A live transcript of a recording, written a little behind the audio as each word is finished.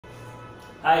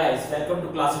Hi guys, welcome to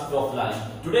Classic Flow of Learning.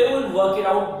 Today we will work it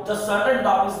out the certain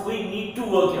topics we need to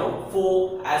work it out.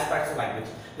 4 aspects of language.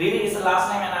 Really, it's the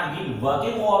last time and I've been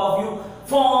working all of you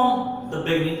from the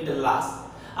beginning till last.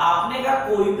 आपने का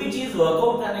कोई भी चीज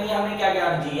workout करने के लिए हमें क्या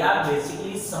करना चाहिए यार?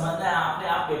 बेसिकली समझना है आपने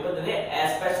आप पेपर दे रहे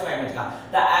एस्पेक्ट्स ऑफ लैंग्वेज का.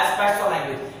 The aspects of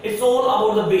language it's all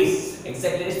about the base.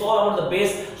 Exactly it's all about the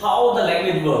base, how the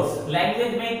language works.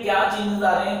 Language में क्या चेंजेस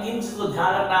आ रहे हैं, किन चीजों को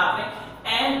ध्यान रखना है आपने.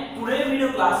 And today video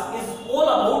class is all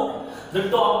about the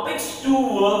topics to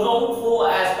work out for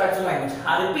aspects of language.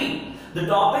 I repeat, the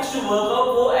topics to work out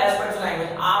for aspects of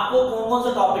language. आपको कौन-कौन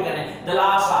से टॉपिक करने हैं? The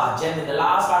last are generally the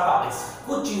last are topics.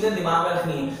 कुछ चीजें दिमाग में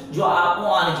रखनी है जो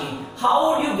आपको आनी चाहिए. How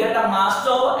would you get a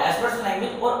master of aspects of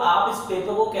language? और आप इस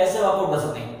पेपर को कैसे वर्कआउट कर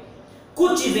सकते हैं?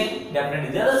 कुछ चीजें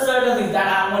definitely there are certain things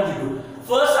that I want you to do.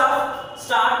 First up,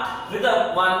 start with the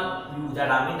one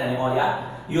that I've been telling all ya.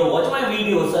 You watch my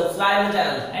video, subscribe the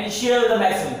channel and share with the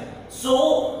maximum, so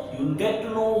you get to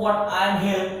know what I am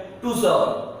here to serve.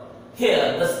 Here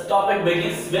the topic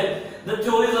begins with the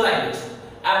theories of language.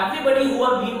 Everybody who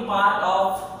have been part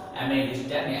of MA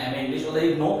English or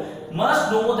they know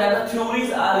must know that the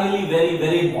theories are really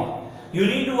very important. You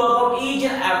need to work out each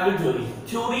and every theory.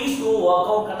 Theories को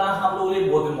work out करना हम लोगों के लिए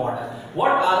बहुत important है.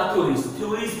 What are the theories?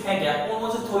 Theories हैं क्या?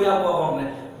 कौन-कौन सी theory आपको work out करना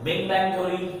है? Big bang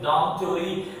theory, Dom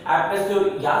theory, Apley's theory.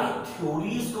 यार ये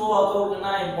थ्योरीज को वर्कआउट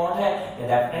करना इंपॉर्टेंट है,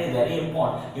 definitely very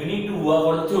important. You need to work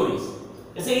out the theories.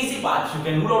 It's a easy part. You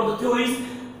can rule out the theories.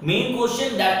 Main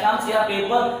question that comes in your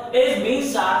paper is being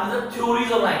start with the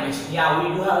theories of language. या we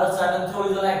do have the certain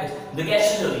theories of language. The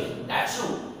guest theory, that's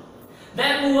true.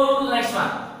 Then move on to the next one.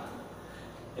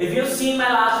 If you have seen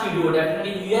my last video,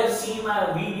 definitely you have seen my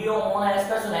video on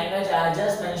aspects of language. I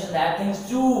just mentioned that things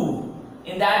too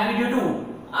in that video too.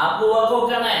 आपको workout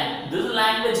करना है. This is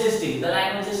language history. The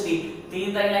language history,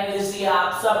 तीन तरह की language history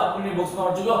आप सब अपनी books में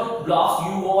पढ़ चुके हो. Blocks,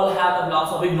 you all have the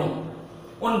blocks of IGNOU.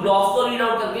 उन ब्लॉक्स को रीड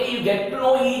आउट करके you get to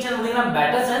know each and in a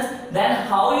better sense then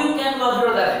how you can work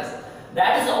out that things.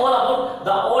 That is all about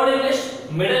the old English,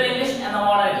 middle English and the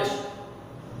modern English.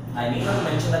 I need not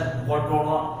mention that what wrote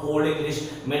old English,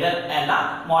 middle and the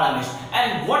modern English,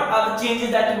 and what are the changes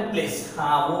that took place.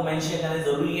 हाँ वो mention करना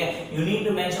जरूरी है. You need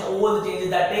to mention all the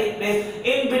changes that take place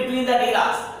in between the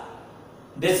eras.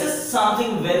 This is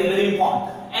something very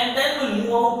important. And then we'll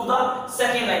move on to the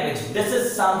second language. This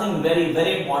is something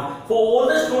very important for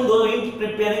all the students who are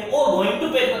preparing or going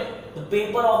to paper. The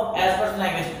paper of aspects of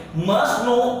language must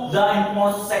know the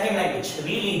importance of second language.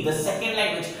 Really, the second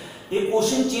language. ये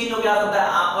question change हो गया होता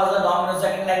है. आपका the dominant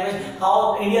second language,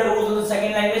 how India rules in the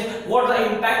second language, what the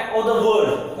impact of the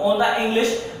word on the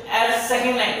English as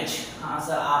second language. हां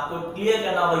sir, आपको clear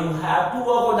करना होगा. You have to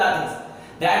work out that things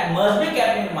that must be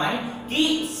kept in mind कि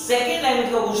second language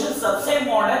का question सबसे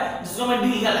important है जिसको मैं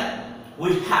डील करना है.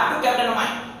 We have to kept in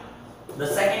mind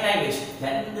the second language.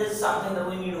 Then this is something that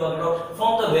we need to work out.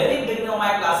 From the very beginning of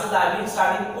my classes I have been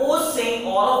starting or saying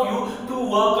all of you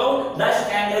to work out the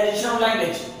standardization of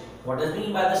language. What does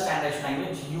mean by the standardization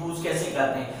language? Use कैसे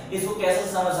करते हैं, इसको कैसे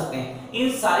समझ सकते हैं. इन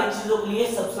सारी चीजों के लिए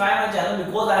subscribe my channel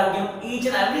because I have given each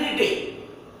and every detail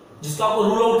जिसको आपको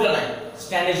रूल आउट करना है.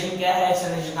 स्टैंडर्डाइजेशन क्या है,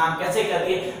 स्टैंडर्डाइजेशन काम कैसे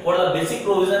करती है, what are the basic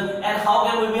provision and how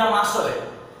can we be a master of it.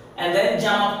 And then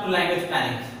jump up to language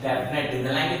planning. Definitely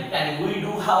the language planning, we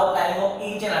do have a planning of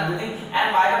each and everything,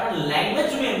 and while our language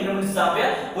to be implemented somewhere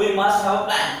we must have a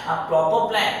plan, a proper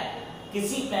plan.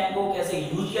 किसी plan को कैसे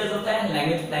use किया जाता है,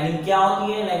 language planning क्या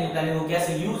होती है, language planning को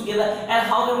कैसे यूज किया जाता है,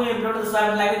 and how can we implement the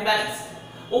certain language plannings.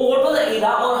 और व्हाट वाज द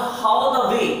एरा और how the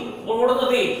way or what was the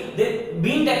way they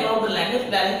been taken out the language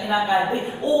planning in our country,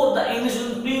 or the English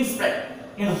is being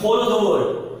spread in whole of the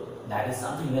world. That is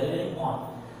something very important.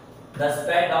 The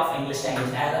spread of English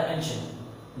language, as I mentioned,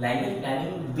 language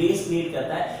planning base create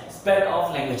करता है spread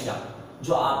of language का,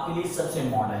 जो आपके लिए सबसे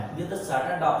important है. These are the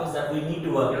certain topics that we need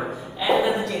to work out. And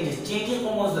then the changes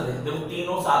कौन से थे? देखो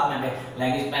तीनों साथ में है.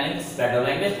 Language planning, spread of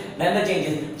language, then the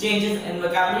changes in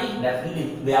vocabulary, definitely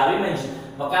they are mentioned.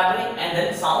 Vocabulary and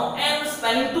then sound and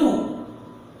spelling too.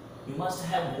 You must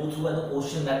have go through the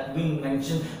question that we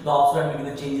mentioned the option making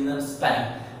the changes in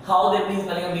spelling. How they bring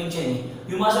spelling and being changing.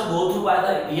 You must have go through by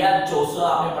the year Chaucer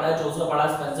आपने पढ़ा, Chaucer पढ़ा,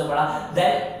 Spencer पढ़ा,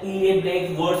 then Eliot,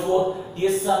 Blake, Wordsworth. ये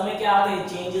सब में क्या आते हैं?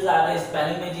 Changes आते हैं,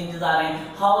 spelling में changes आ रहे हैं.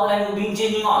 How the language being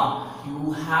changing on?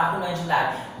 You have to mention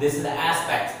that. This is the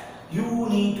aspects. You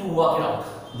need to work it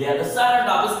out. There are the certain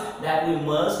topics that we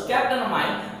must keep in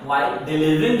mind while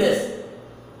delivering this.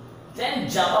 Then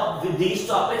jump up with these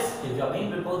topics. If you are being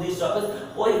prepared with these topics,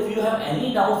 or if you have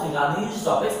any doubts regarding these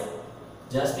topics,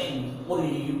 just or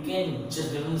you can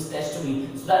just give this test to me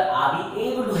so that I'll be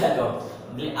able to help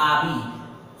you out.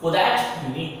 For that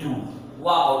you need to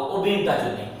work out or be in touch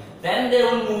with me. Then they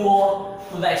will move on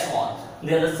to the next one.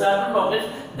 There are certain topics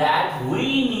that we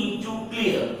need to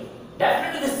clear.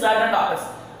 Definitely the certain topics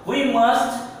we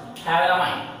must have in our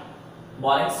mind.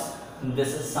 Bowlings,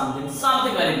 this is something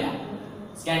very important.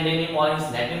 Scandinavian bowlings,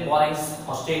 Latin bowlings,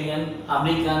 Australian,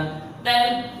 American,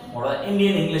 then what are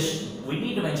Indian English. We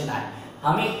need to mention that.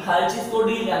 हमें हर चीज को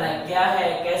deal करना है, क्या है,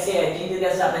 कैसे है, चीजें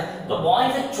कैसे आते हैं. तो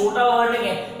बॉलिंग से छोटा वर्डिंग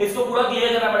है, इसको पूरा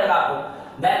क्लियर करना पड़ेगा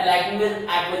आपको. Then language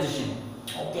acquisition.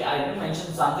 Okay, I didn't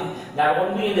mention something that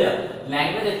won't be there.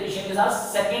 Language acquisition is our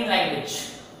second language.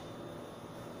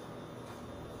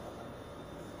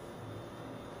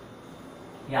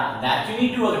 Yeah, that you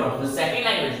need to work out. The second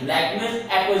language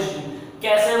acquisition.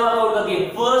 कैसे work out करती है?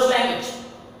 First language.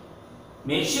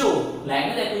 Make sure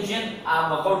language acquisition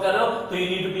आप work out कर रहे हो, तो you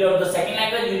need to clear out the second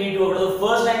language, you need to work out the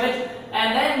first language,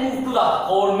 and then move to the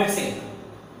code mixing.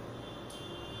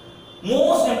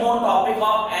 Most important topic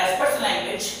of aspects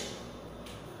language,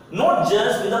 not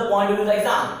just with the point of view of the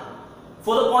exam.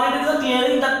 For the point of view of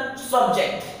clearing the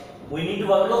subject, we need to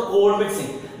work out the code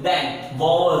mixing. Then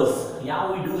vowels,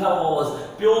 yeah, we do have vowels,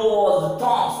 pure vowels,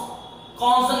 diphthongs,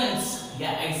 consonants.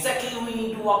 Yeah, exactly we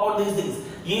need to work out these things.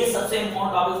 ये सबसे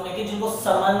important topics में कि जिनको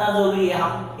समझना जरूरी है,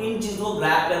 हम इन चीजों को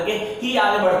ग्रैब करके ही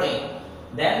आगे बढ़ते हैं.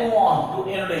 Then move on to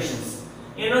annotations.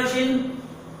 Annotation,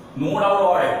 no doubt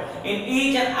about it. In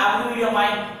each and every video of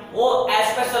mine, all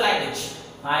aspects of language,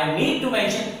 I need to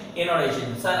mention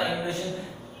annotation. Sir, annotation,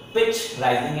 pitch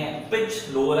rising है, pitch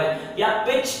lower है, या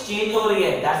pitch change हो रही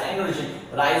है, that's annotation.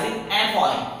 Rising and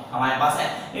falling हमारे पास है.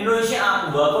 annotation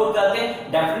आप workout करते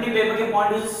हैं, डेफिनेटली पेपर के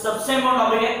पॉइंट ऑफ व्यू सबसे इम्पोर्टेंट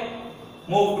टॉपिक है.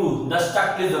 Move to the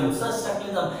structuralism. So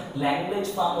structuralism,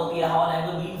 language form होती है, how a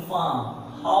language being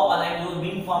formed, how a language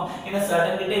being formed in a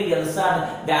certain criteria,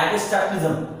 that is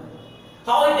structuralism.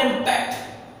 How it impact,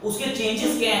 उसके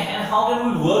changes क्या हैं, and how can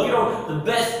we work it out the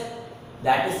best.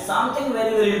 That is something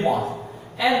very important.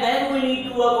 And then we need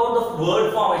to work out the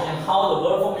word formation, how the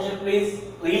word formation plays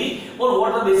really, or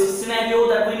what are the basic scenario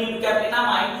that we need to keep in our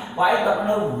mind while talking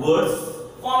about words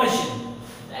formation.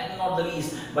 And not the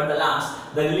least, but the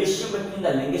last, the relationship between the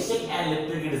linguistic and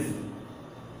literary criticism.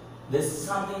 This is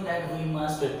something that we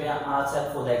must prepare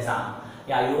ourselves for the exam.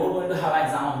 Yeah, you are going to have an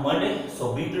exam on Monday,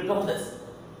 so be prepared for this.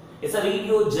 It's a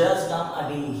video just come a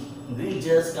day. Will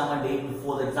just come a day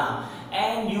before the exam,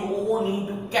 and you all need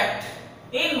to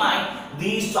keep in mind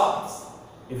these topics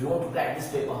if you want to crack this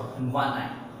paper in one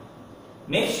night.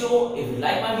 Make sure if you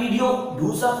like my video,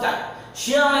 do subscribe,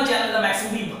 share my channel to the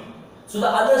maximum people, so the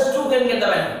others too can get the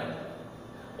benefit.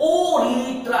 Or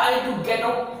really try to get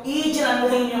out each and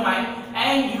everything in your mind,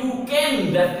 and you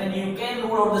can definitely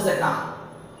rule out this exam.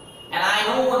 And I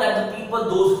know that the people,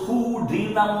 those who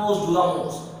dream the most, do the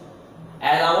most.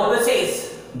 As I always says,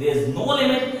 there is no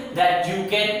limit that you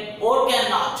can or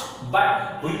cannot,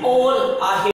 but we all are here.